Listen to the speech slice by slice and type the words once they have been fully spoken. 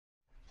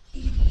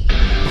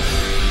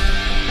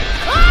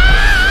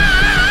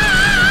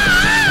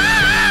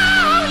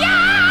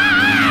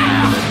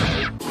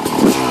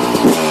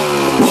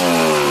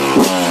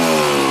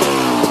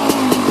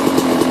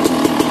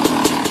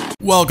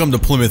Welcome to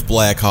Plymouth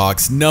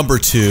Blackhawks number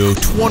 2,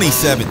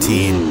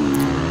 2017,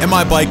 and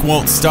my bike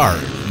won't start.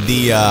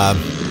 The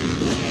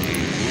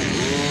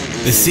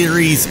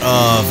series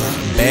of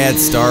bad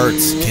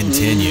starts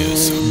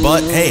continues.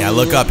 But hey, I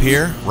look up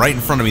here, right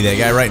in front of me, that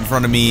guy right in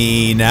front of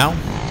me now.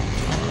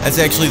 That's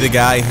actually the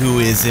guy who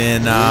is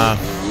in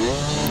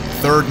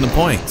third in the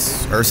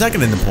points, or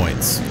second in the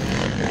points.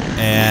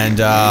 And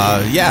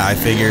yeah, I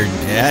figured,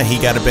 yeah,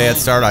 he got a bad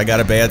start, I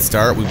got a bad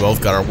start. We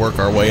both got to work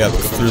our way up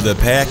through the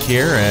pack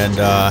here, and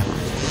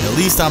at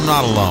least I'm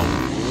not alone.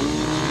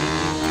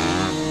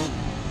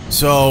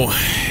 So,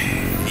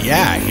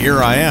 yeah,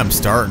 here I am,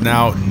 starting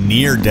out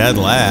near dead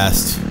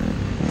last,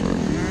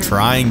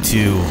 trying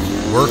to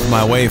work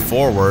my way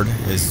forward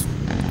as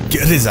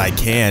good as I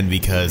can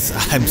because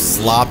I'm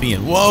sloppy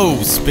and,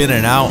 whoa,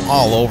 spinning out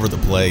all over the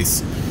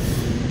place.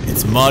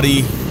 It's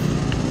muddy.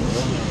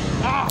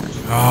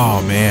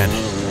 Oh man.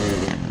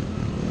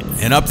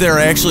 And up there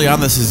actually on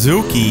the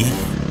Suzuki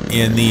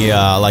in the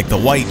like the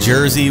white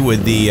jersey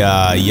with the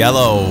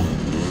yellow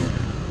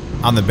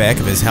on the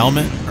back of his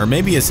helmet, or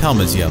maybe his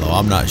helmet's yellow,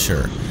 I'm not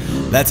sure.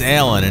 That's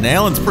Alan, and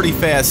Alan's pretty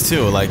fast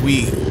too. Like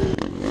we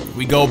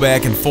go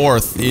back and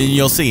forth, and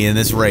you'll see in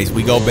this race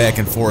we go back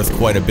and forth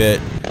quite a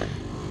bit,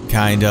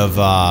 kind of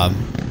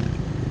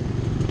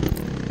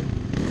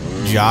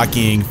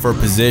jockeying for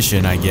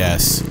position, I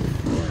guess.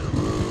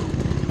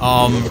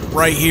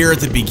 Right here at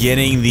the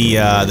beginning,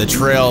 the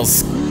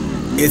trails,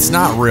 it's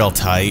not real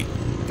tight.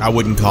 I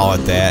wouldn't call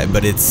it that,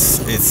 but it's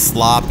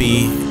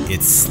sloppy,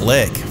 it's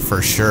slick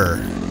for sure,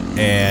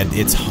 and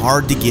it's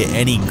hard to get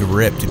any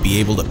grip to be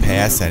able to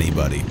pass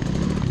anybody.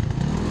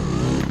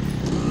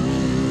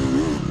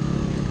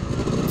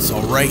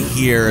 So right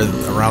here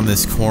around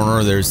this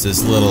corner, there's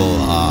this little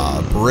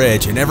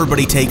bridge, and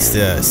everybody takes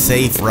the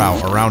safe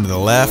route around to the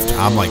left.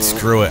 I'm like,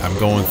 screw it, I'm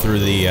going through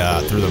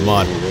the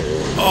mud.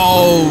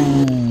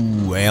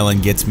 Oh,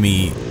 Alan gets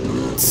me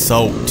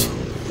soaked.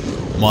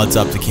 Muds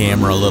up the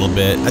camera a little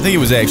bit. I think it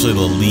was actually the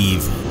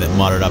leave that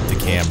mudded up the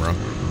camera,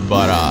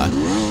 but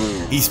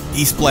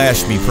he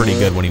splashed me pretty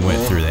good when he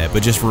went through that.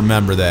 But just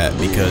remember that,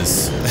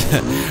 because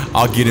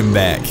I'll get him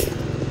back.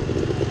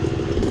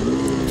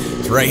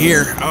 So right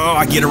here, oh,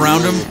 I get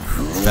around him,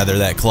 feather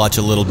that clutch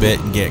a little bit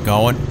and get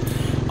going.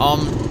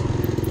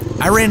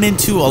 I ran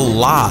into a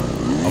lot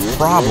of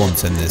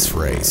problems in this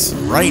race.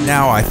 Right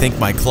now I think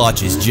my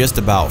clutch is just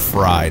about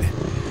fried.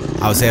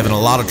 I was having a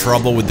lot of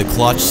trouble with the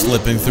clutch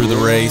slipping through the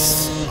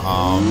race.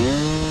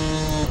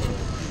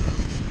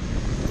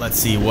 Let's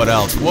see what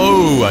else.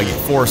 Whoa, I get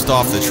forced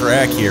off the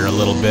track here a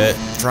little bit,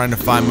 trying to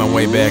find my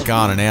way back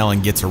on, and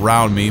Alan gets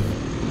around me.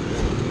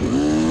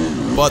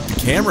 But the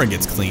camera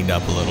gets cleaned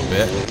up a little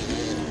bit.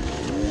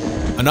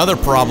 Another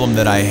problem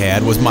that I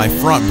had was my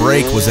front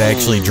brake was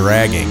actually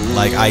dragging.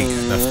 Like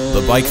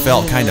the bike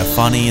felt kind of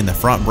funny, and the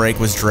front brake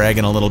was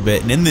dragging a little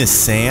bit. And in this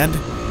sand,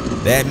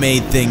 that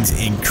made things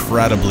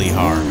incredibly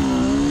hard.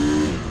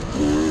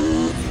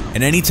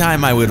 And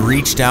anytime I would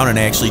reach down and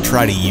actually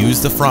try to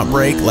use the front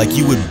brake, like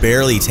you would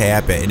barely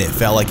tap it, and it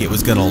felt like it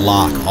was gonna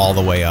lock all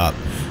the way up.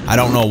 I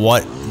don't know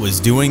what was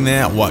doing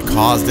that, what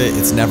caused it.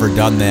 It's never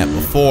done that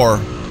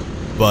before.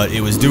 But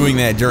it was doing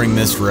that during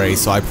this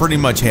race, so I pretty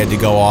much had to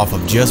go off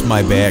of just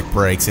my back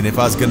brakes, and if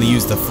I was going to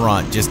use the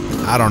front, just,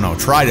 I don't know,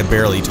 try to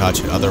barely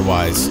touch it,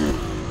 otherwise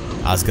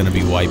I was going to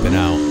be wiping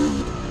out.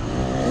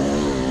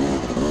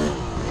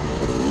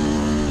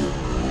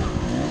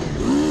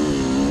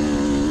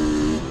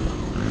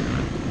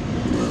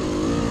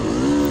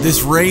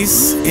 This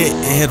race, it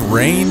had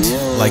rained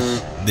like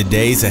the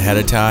days ahead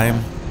of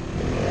time,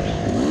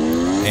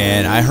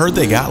 and I heard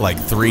they got like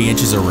 3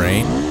 inches of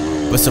rain,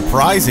 but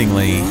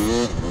surprisingly,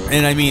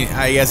 and I mean,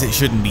 I guess it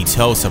shouldn't be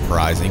so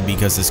surprising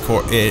because this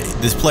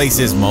place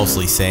is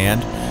mostly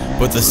sand,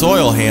 but the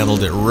soil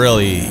handled it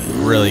really,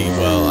 really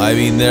well. I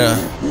mean,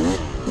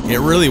 it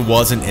really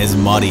wasn't as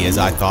muddy as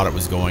I thought it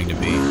was going to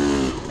be.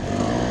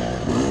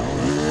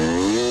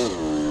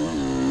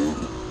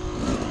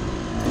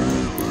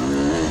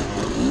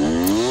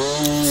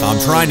 So I'm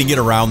trying to get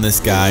around this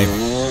guy,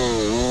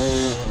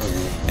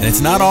 and it's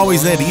not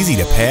always that easy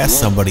to pass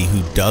somebody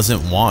who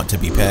doesn't want to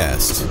be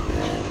passed.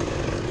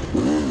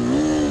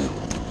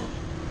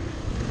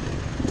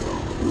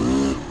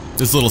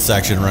 This little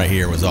section right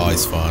here was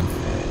always fun.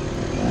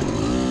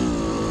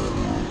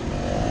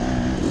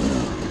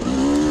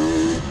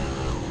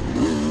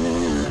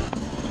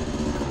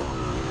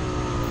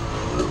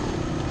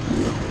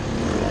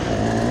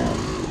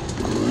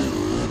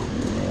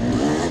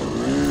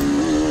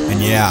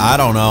 And yeah, I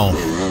don't know.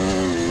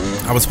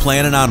 I was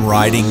planning on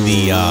riding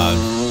the,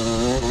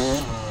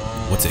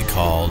 what's it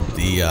called?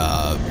 The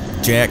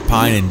Jack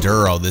Pine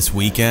Enduro this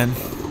weekend.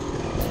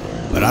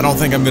 But I don't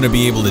think I'm going to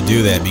be able to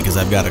do that because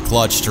I've got a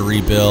clutch to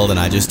rebuild, and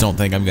I just don't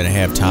think I'm going to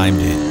have time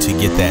to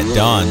get that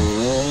done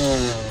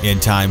in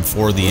time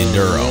for the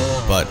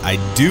Enduro. But I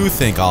do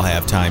think I'll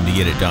have time to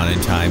get it done in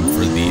time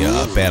for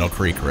the Battle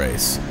Creek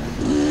race.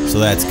 So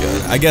that's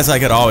good. I guess I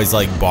could always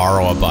like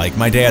borrow a bike.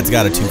 My dad's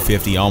got a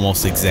 250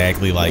 almost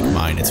exactly like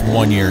mine. It's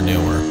 1 year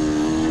newer.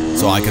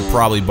 So I could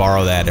probably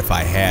borrow that if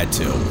I had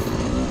to.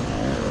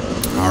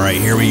 Alright,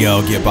 here we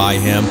go, get by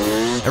him.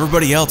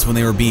 Everybody else, when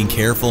they were being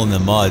careful in the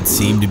mud,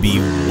 seemed to be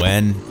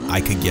when I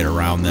could get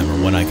around them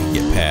or when I could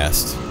get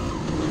past.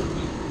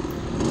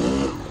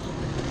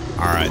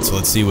 Alright, so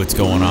let's see what's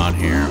going on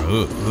here.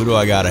 Who do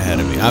I got ahead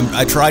of me?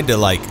 I tried to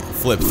like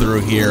flip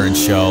through here and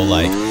show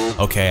like,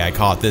 okay, I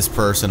caught this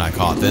person, I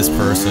caught this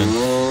person.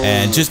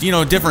 And just, you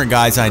know, different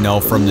guys I know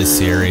from this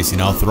series, you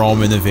know, throw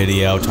them in the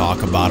video,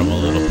 talk about them a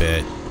little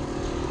bit.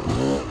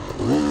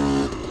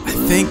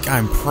 I think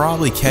I'm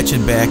probably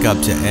catching back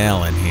up to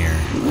Alan here.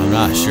 I'm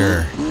not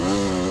sure.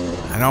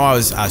 I know I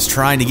was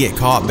trying to get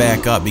caught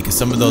back up because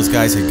some of those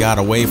guys had got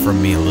away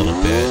from me a little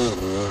bit.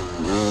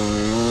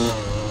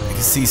 I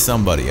can see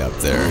somebody up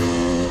there.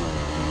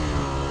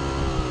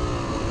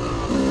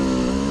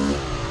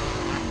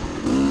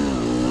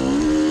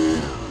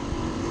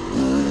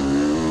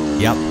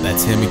 Yep,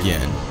 that's him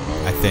again,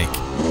 I think.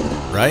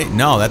 Right?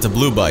 No, that's a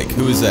blue bike.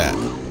 Who is that?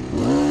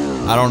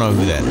 I don't know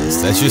who that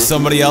is. That's just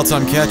somebody else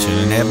I'm catching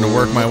and having to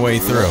work my way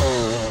through.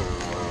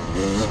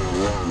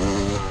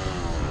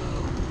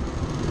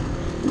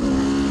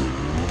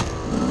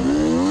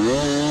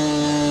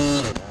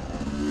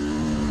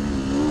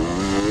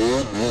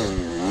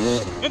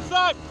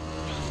 Inside!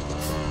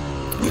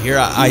 Here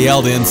I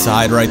yelled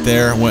inside right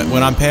there.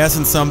 When I'm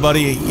passing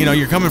somebody, you know,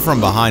 you're coming from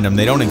behind them.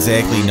 They don't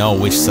exactly know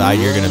which side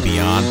you're going to be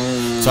on.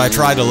 So I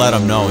tried to let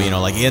them know, you know,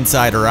 like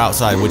inside or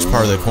outside, which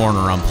part of the corner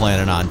I'm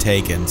planning on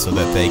taking so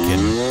that they can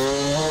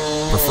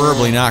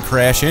preferably not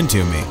crash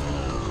into me.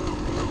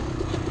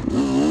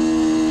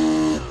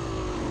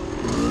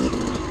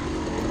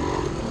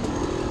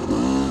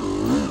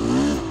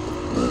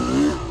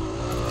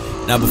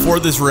 Now before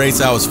this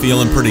race I was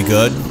feeling pretty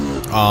good.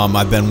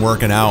 I've been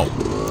working out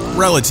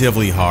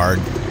relatively hard.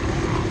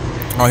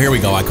 Oh, here we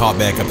go. I caught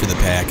back up to the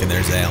pack and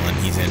there's Alan.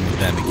 He's in with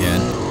them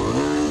again.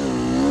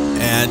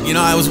 And, you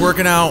know, I was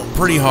working out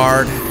pretty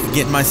hard,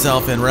 getting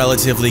myself in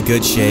relatively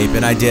good shape,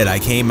 and I did. I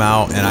came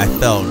out and I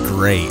felt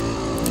great.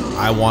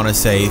 I want to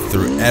say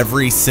through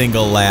every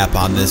single lap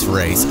on this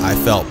race, I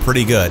felt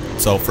pretty good.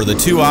 So for the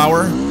 2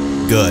 hour,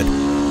 good.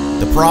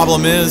 The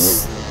problem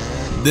is,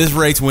 this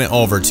race went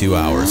over 2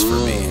 hours for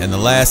me, and the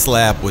last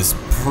lap was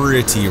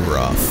pretty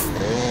rough.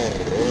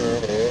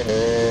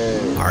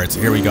 Alright,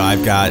 so here we go.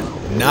 I've got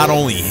not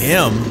only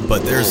him,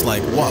 but there's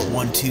like, what,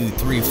 1, 2,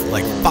 3,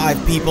 like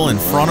 5 people in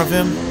front of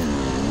him.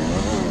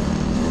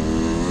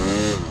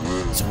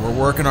 So we're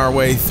working our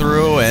way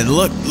through, and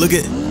look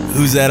at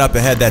who's that up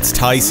ahead. That's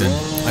Tyson.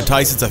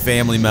 Tyson's a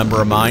family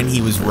member of mine.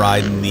 He was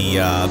riding the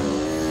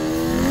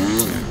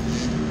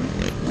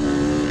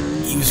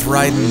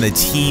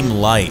Team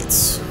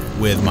Lights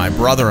with my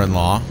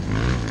brother-in-law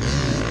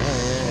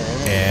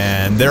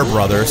and their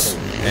brothers,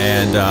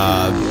 and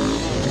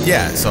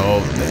yeah, so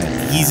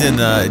he's in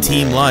the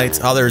Team Lights.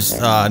 Oh, there's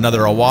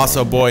another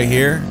Owasso boy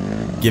here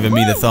giving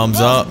me the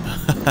thumbs up.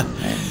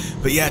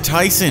 But yeah,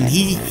 Tyson,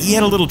 he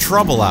had a little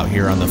trouble out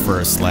here on the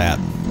first lap.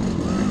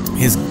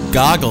 His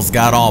goggles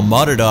got all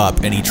mudded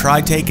up, and he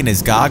tried taking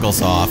his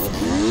goggles off,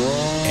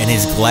 and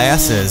his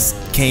glasses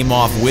came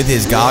off with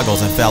his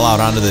goggles and fell out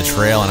onto the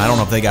trail, and I don't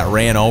know if they got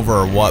ran over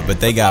or what, but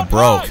they got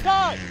broke.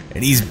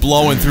 And he's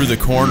blowing through the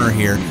corner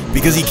here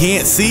because he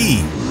can't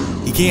see.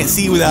 He can't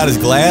see without his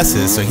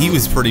glasses, so he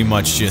was pretty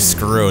much just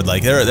screwed.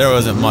 Like, there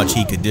wasn't much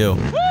he could do.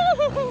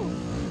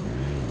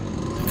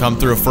 Come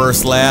through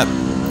first lap,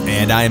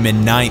 and I am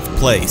in 9th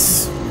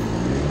place.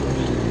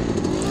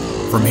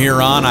 From here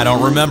on, I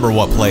don't remember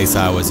what place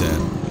I was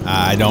in.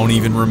 I don't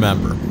even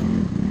remember.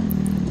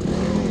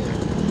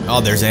 Oh,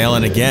 there's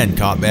Alan again.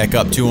 Caught back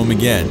up to him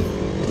again.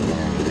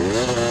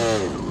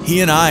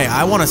 He and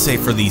I want to say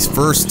for these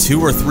first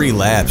 2 or 3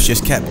 laps,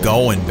 just kept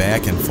going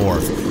back and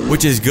forth,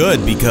 which is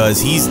good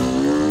because he's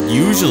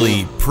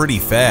usually pretty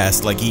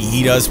fast. Like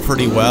he does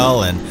pretty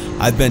well, and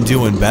I've been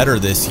doing better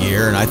this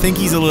year, and I think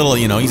he's a little,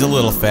 you know, he's a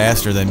little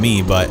faster than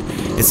me, but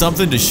it's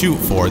something to shoot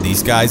for.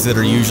 These guys that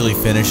are usually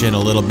finishing a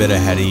little bit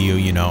ahead of you,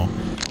 you know,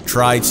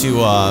 try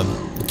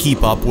to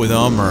keep up with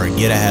them or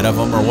get ahead of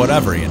them or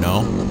whatever, you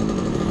know.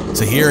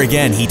 So here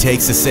again, he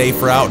takes a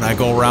safe route and I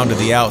go around to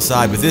the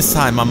outside, but this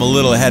time I'm a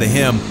little ahead of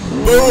him.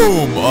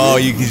 Boom! Oh,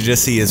 you can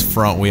just see his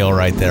front wheel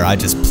right there. I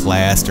just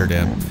plastered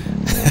him.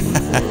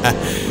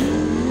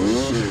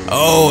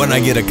 Oh, and I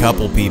get a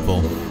couple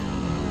people.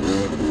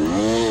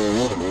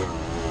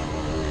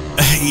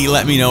 He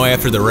let me know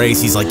after the race.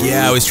 He's like,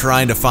 yeah, I was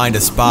trying to find a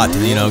spot to,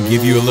 you know,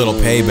 give you a little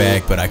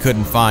payback, but I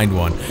couldn't find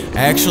one.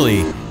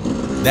 Actually,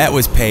 that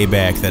was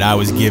payback that I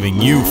was giving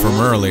you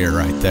from earlier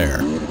right there.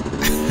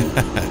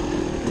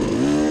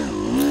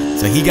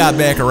 So he got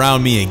back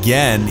around me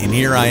again, and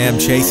here I am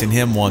chasing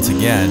him once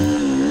again.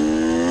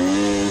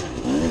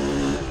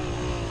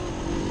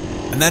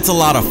 And that's a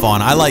lot of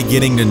fun. I like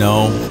getting to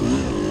know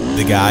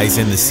the guys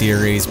in the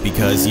series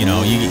because, you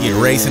know, you're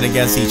racing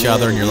against each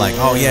other and you're like,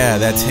 oh yeah,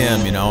 that's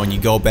him, you know, and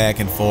you go back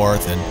and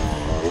forth, and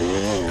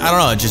I don't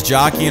know, just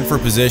jockeying for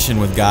position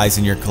with guys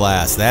in your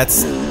class.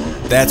 That's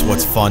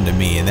what's fun to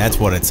me, and that's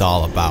what it's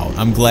all about.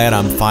 I'm glad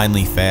I'm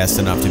finally fast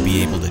enough to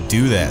be able to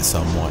do that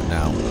somewhat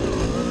now.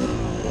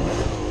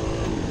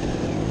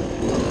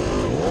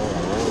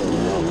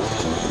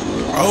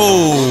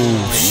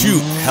 Oh,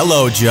 shoot.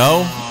 Hello,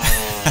 Joe.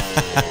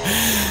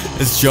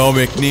 It's Joe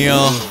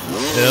McNeil.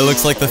 It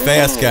looks like the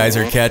fast guys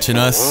are catching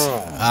us.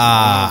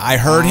 I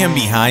heard him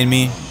behind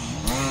me,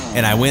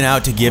 and I went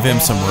out to give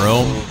him some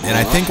room. And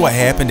I think what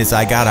happened is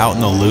I got out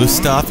in the loose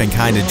stuff and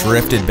kind of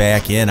drifted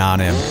back in on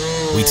him.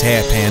 We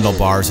tapped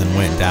handlebars and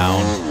went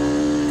down.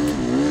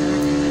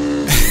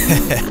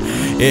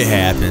 It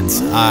happens.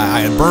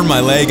 I burned my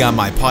leg on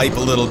my pipe a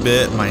little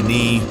bit, my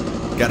knee.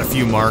 Got a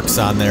few marks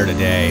on there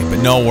today, but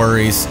no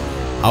worries.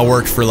 I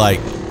worked for like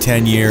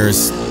 10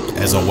 years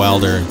as a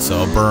welder,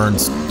 so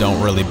burns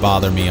don't really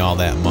bother me all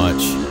that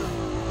much.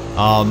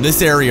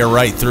 This area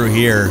right through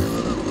here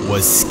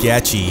was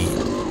sketchy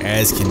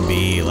as can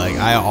be. Like,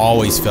 I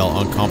always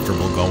felt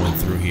uncomfortable going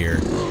through here.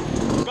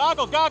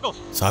 Goggles.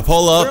 So I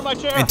pull up,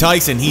 and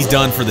Tyson, he's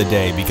done for the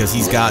day because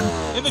he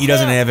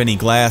doesn't have any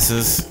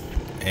glasses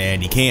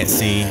and he can't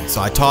see. So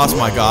I toss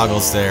my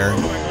goggles there.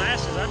 My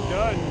glasses, I'm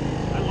done.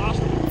 I lost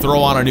them.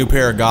 Throw on a new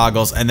pair of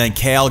goggles, and then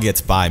Cal gets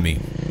by me.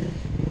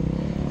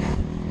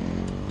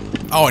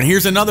 Oh, and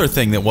here's another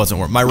thing that wasn't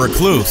working. My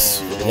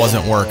Rekluse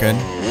wasn't working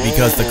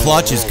because the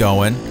clutch is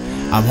going.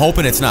 I'm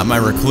hoping it's not my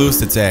Rekluse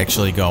that's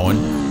actually going.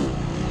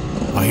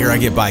 Oh, here I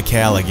get by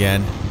Cal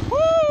again.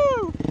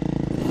 Woo!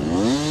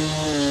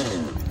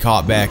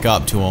 Caught back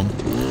up to him.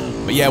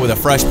 But yeah, with a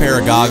fresh pair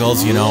of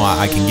goggles, you know,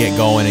 I can get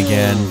going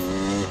again.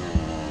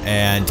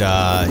 And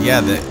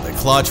yeah, the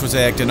clutch was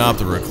acting up,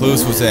 the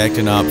Rekluse was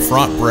acting up,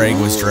 front brake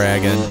was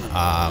dragging.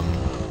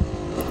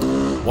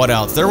 What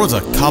else? There was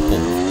a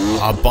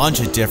bunch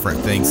of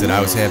different things that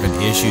I was having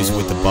issues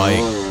with the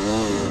bike.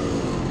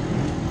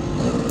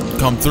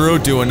 Come through,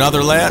 do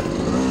another lap.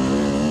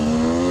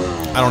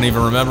 I don't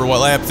even remember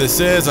what lap this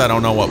is. I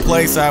don't know what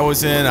place I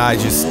was in. I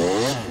just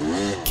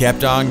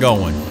kept on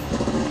going.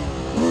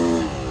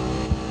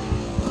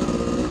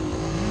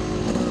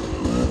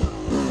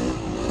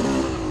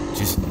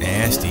 Just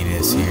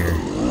nastiness here.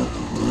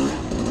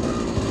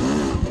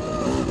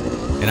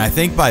 And I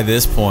think by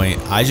this point,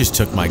 I just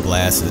took my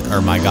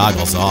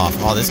goggles off.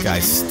 Oh, this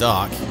guy's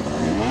stuck.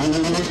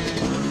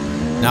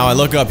 Now I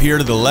look up here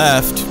to the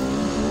left.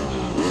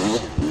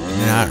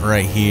 Not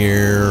right here,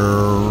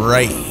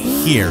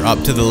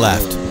 up to the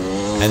left.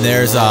 And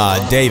there's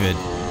David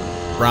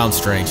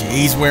Brownstrange.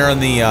 He's wearing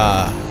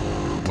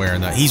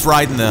he's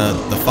riding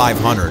the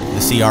 500, the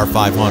CR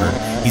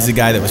 500. He's the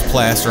guy that was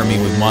plastering me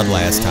with mud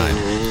last time.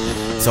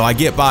 So I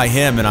get by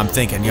him and I'm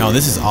thinking, yo,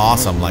 this is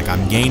awesome. Like,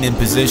 I'm gaining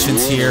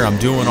positions here. I'm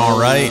doing all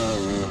right.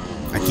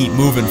 I keep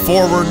moving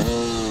forward.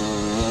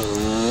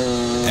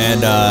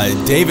 And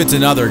David's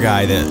another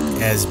guy that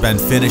has been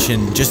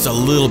finishing just a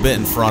little bit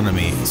in front of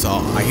me. So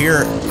I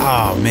hear,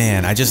 oh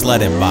man, I just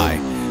let him by.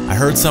 I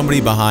heard somebody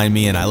behind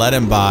me and I let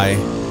him by.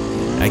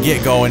 And I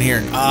get going here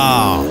and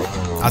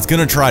I was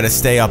gonna try to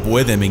stay up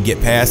with him and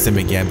get past him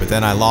again, but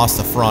then I lost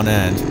the front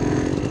end.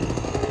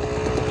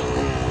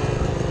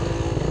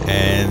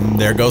 And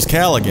there goes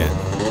Cal again.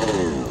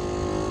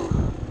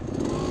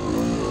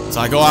 So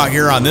I go out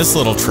here on this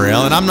little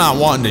trail, and I'm not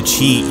wanting to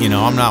cheat, you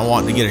know, I'm not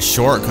wanting to get a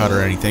shortcut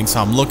or anything, so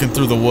I'm looking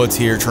through the woods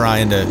here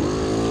trying to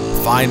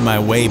find my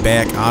way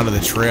back onto the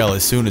trail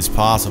as soon as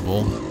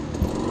possible.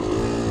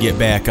 Get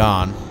back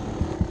on.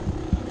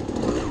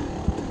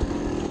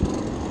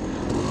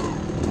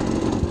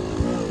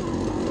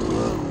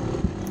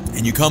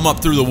 And you come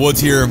up through the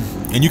woods here,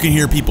 and you can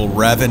hear people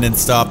revving and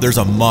stuff. There's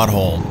a mud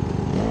hole.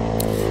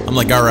 I'm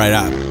like, all right,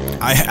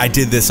 I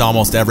did this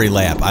almost every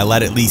lap. I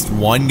let at least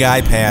one guy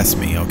pass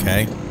me,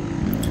 okay?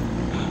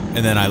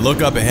 And then I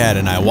look up ahead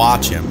and I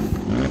watch him.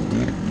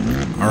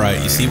 All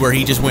right, you see where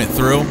he just went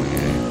through?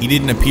 He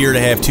didn't appear to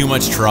have too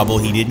much trouble.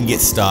 He didn't get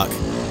stuck.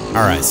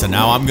 All right, so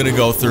now I'm gonna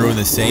go through in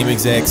the same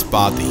exact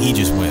spot that he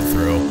just went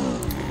through.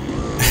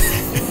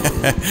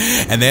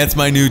 And that's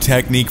my new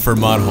technique for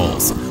mud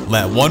holes.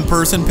 Let one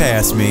person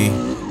pass me,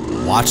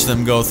 watch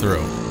them go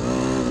through.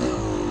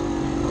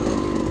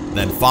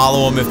 Then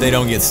follow them if they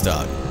don't get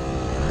stuck.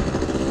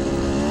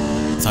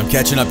 So I'm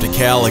catching up to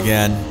Cal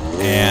again,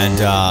 and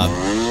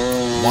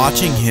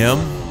watching him,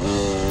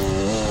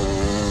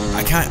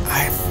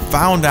 I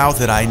found out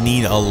that I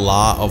need a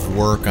lot of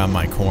work on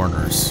my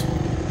corners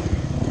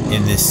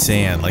in this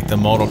sand, like the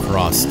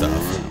motocross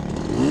stuff.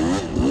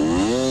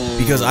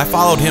 Because I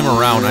followed him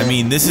around. I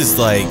mean, this is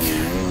like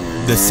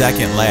the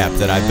second lap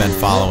that I've been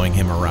following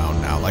him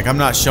around now. Like, I'm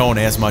not showing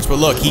as much, but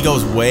look, he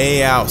goes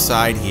way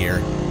outside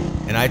here.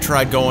 And I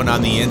tried going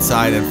on the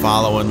inside and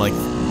following, like,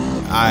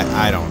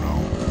 I don't know.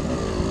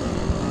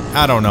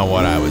 I don't know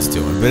what I was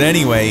doing. But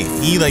anyway,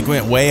 he like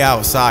went way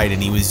outside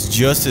and he was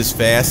just as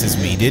fast as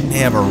me. Didn't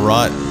have a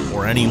rut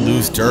or any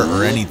loose dirt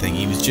or anything.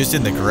 He was just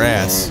in the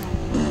grass.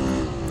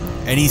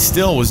 And he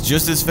still was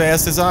just as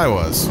fast as I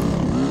was.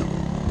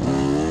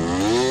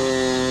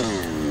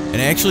 And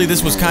actually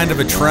this was kind of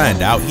a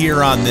trend. Out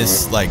here on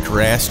this like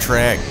grass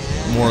track,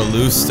 more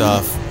loose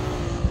stuff,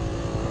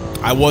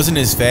 I wasn't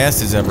as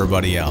fast as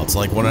everybody else.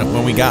 Like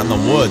when we got in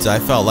the woods, I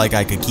felt like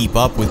I could keep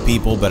up with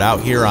people, but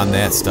out here on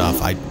that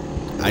stuff, I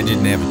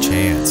didn't have a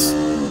chance.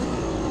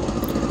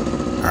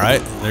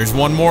 Alright, there's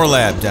one more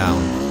lap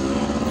down.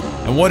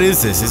 And what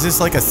is this? Is this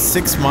like a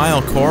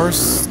 6-mile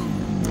course?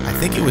 I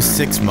think it was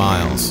 6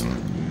 miles.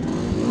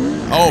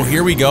 Oh,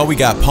 here we go. We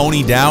got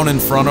Pony down in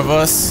front of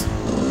us.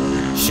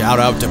 Shout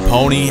out to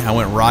Pony. I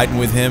went riding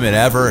with him at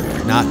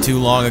Everett not too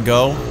long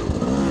ago.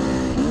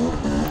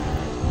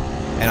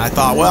 And I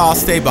thought, well, I'll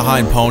stay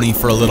behind Pony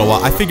for a little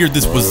while. I figured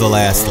this was the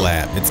last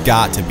lap. It's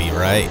got to be,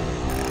 right?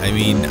 I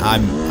mean,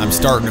 I'm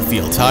starting to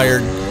feel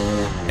tired.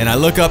 And I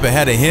look up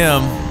ahead of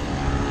him,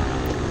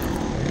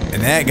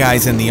 and that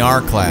guy's in the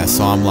R class.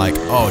 So I'm like,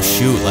 oh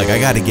shoot, like I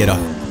got to get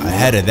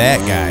ahead of that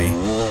guy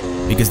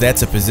because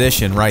that's a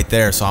position right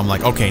there. So I'm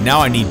like, okay,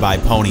 now I need by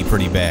Pony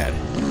pretty bad.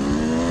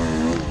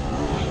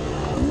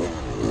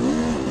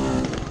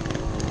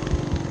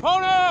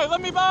 Pony,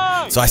 let me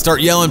by! So I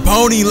start yelling,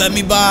 Pony, let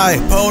me by,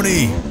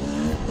 Pony.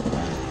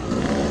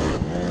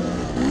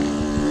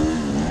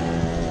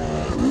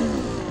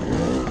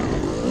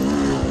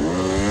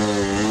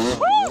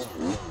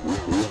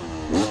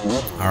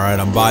 All right,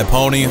 I'm by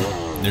Pony.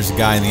 There's a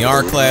guy in the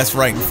R class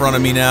right in front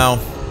of me now.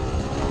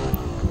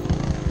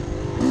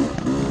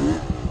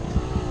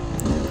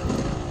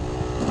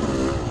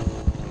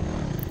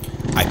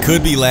 I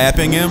could be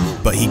lapping him,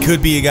 but he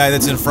could be a guy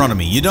that's in front of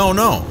me. You don't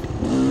know.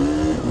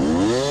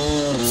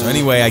 So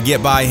anyway, I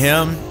get by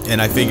him,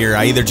 and I figure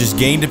I either just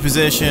gained a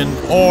position,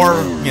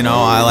 or, you know,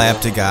 I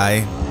lapped a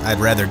guy. I'd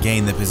rather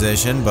gain the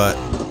position, but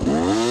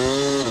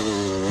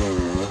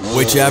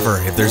whichever.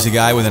 If there's a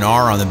guy with an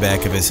R on the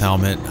back of his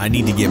helmet, I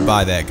need to get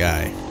by that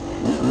guy.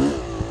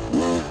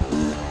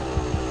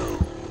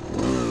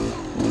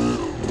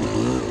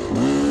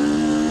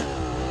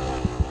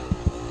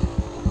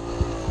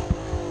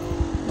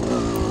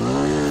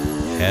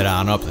 Head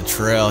on up the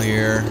trail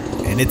here,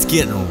 and it's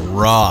getting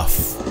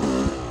rough.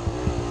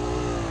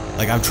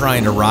 Like I'm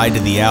trying to ride to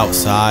the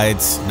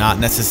outsides, not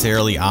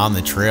necessarily on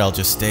the trail,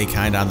 just stay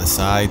kind of on the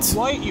sides.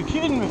 White, you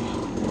kidding me?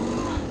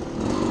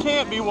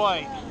 Can't be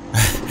white.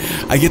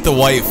 I get the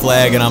white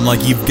flag and I'm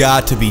like, you've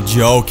got to be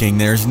joking,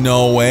 there's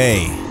no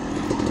way.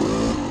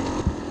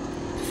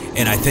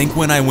 And I think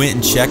when I went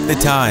and checked the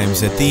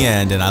times at the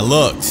end and I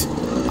looked,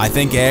 I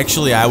think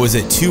actually I was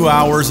at 2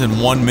 hours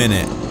and 1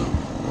 minute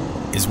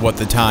is what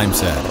the time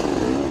said.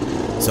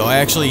 So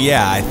actually,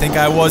 yeah, I think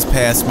I was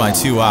past my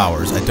 2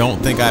 hours. I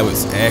don't think I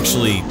was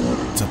actually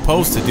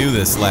supposed to do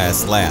this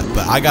last lap,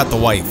 but I got the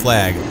white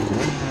flag,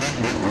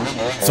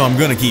 so I'm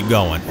gonna keep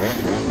going.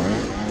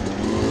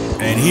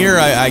 And here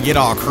I get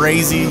all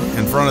crazy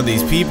in front of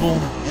these people.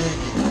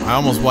 I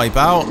almost wipe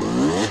out.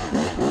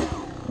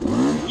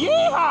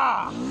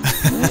 Yeehaw!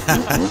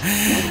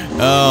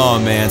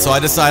 Oh man, so I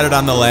decided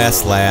on the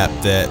last lap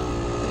that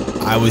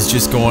I was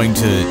just going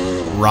to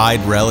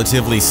ride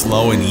relatively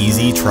slow and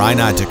easy, try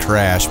not to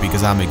crash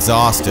because I'm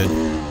exhausted.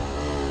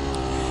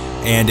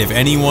 And if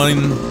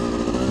anyone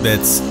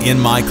that's in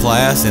my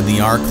class, in the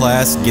R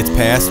class, gets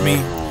past me,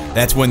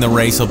 that's when the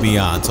race will be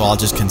on. So I'll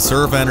just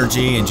conserve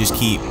energy and just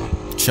keep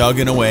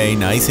chugging away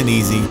nice and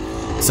easy.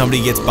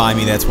 Somebody gets by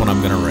me, that's when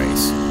I'm gonna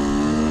race.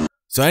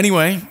 So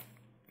anyway,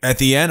 at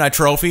the end I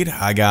trophied.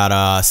 I got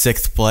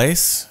 6th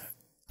place.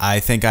 I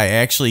think I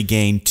actually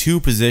gained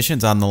 2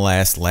 positions on the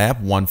last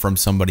lap, one from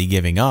somebody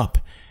giving up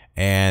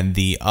and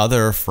the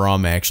other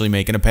from actually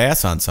making a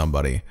pass on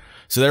somebody.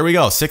 So there we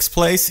go, 6th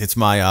place. It's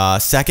my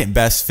second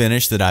best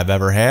finish that I've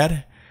ever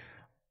had.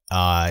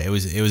 It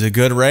was a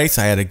good race.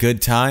 I had a good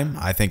time.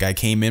 I think I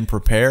came in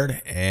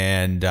prepared,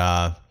 and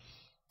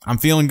I'm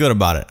feeling good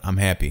about it. I'm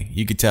happy.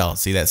 You could tell.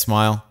 See that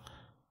smile?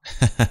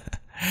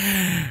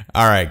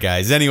 All right,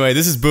 guys. Anyway,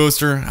 this is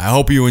Booster. I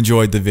hope you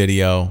enjoyed the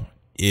video.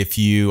 If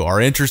you are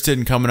interested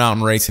in coming out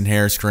and racing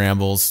Hare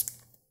Scrambles,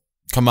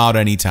 come out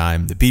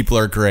anytime. The people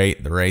are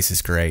great. The race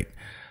is great.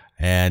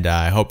 And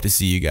I hope to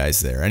see you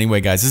guys there.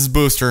 Anyway, guys, this is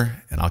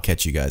Booster, and I'll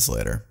catch you guys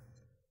later.